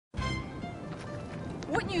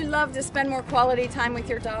Wouldn't you love to spend more quality time with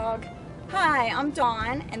your dog? Hi, I'm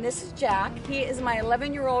Dawn, and this is Jack. He is my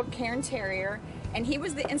 11-year-old Cairn Terrier, and he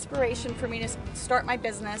was the inspiration for me to start my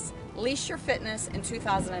business, Leash Your Fitness, in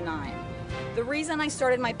 2009. The reason I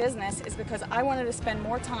started my business is because I wanted to spend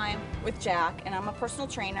more time with Jack, and I'm a personal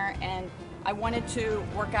trainer, and I wanted to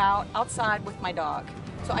work out outside with my dog.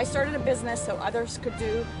 So I started a business so others could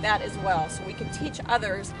do that as well, so we could teach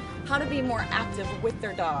others how to be more active with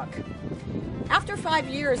their dog. After 5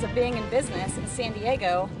 years of being in business in San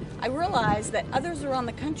Diego, I realized that others around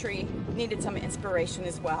the country needed some inspiration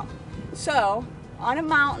as well. So, on a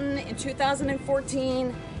mountain in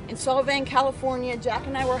 2014 in Solvang, California, Jack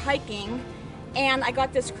and I were hiking, and I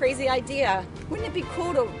got this crazy idea. Wouldn't it be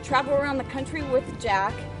cool to travel around the country with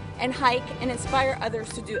Jack and hike and inspire others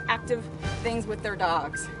to do active things with their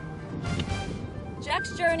dogs?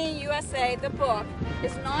 Jack's Journey USA, the book,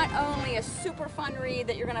 is not only a super fun read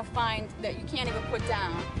that you're going to find that you can't even put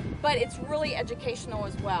down, but it's really educational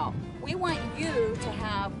as well. We want you to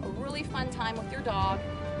have a really fun time with your dog,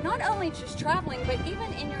 not only just traveling, but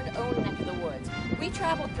even in your own neck of the woods. We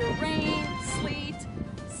travel through rain, sleet,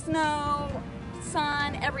 snow,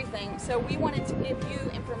 sun, everything. So we wanted to give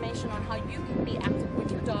you information on how you can be active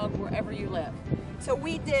with your dog wherever you live. So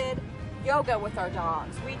we did yoga with our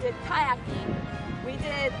dogs. We did kayaking. We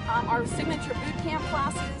did our signature boot camp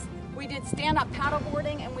classes. We did stand-up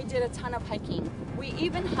paddleboarding, and we did a ton of hiking. We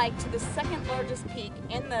even hiked to the second largest peak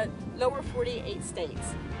in the lower 48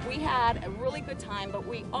 states. We had a really good time, but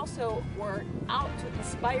we also were out to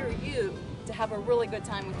inspire you to have a really good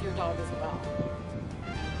time with your dog as well.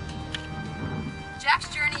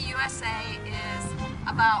 Jack's Journey USA is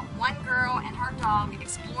about one girl and her dog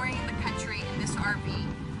exploring the country in this RV.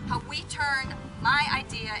 How we turned my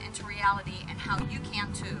idea into reality and how you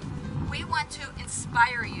can too. We want to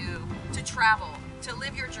inspire you to travel, to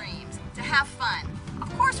live your dreams, to have fun.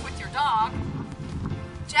 Of course with your dog.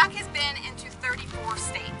 Jack has been into 34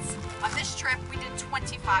 states. On this trip we did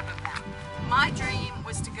 25 of them. My dream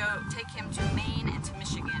was to go take him to Maine and to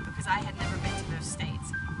Michigan because I had never been to those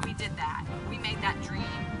states. We did that. We made that dream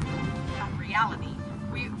a reality.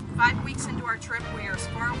 5 weeks into our trip, we are as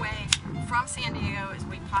far away from San Diego as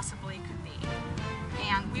we possibly could be.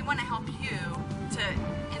 And we want to help you,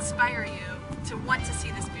 to inspire you to want to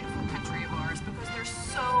see this beautiful country of ours, because there's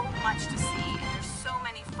so much to see and there's so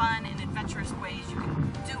many fun and adventurous ways you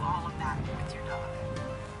can do all of that with your dog.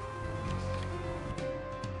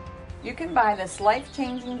 You can buy this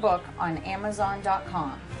life-changing book on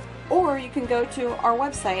Amazon.com, or you can go to our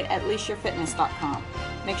website at leashyourfitness.com.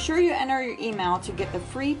 Make sure you enter your email to get the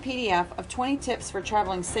free PDF of 20 tips for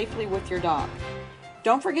traveling safely with your dog.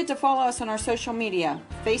 Don't forget to follow us on our social media,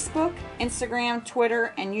 Facebook, Instagram,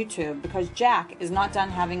 Twitter, and YouTube, because Jack is not done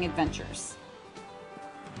having adventures.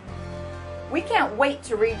 We can't wait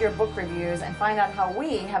to read your book reviews and find out how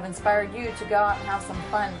we have inspired you to go out and have some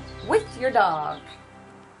fun with your dog.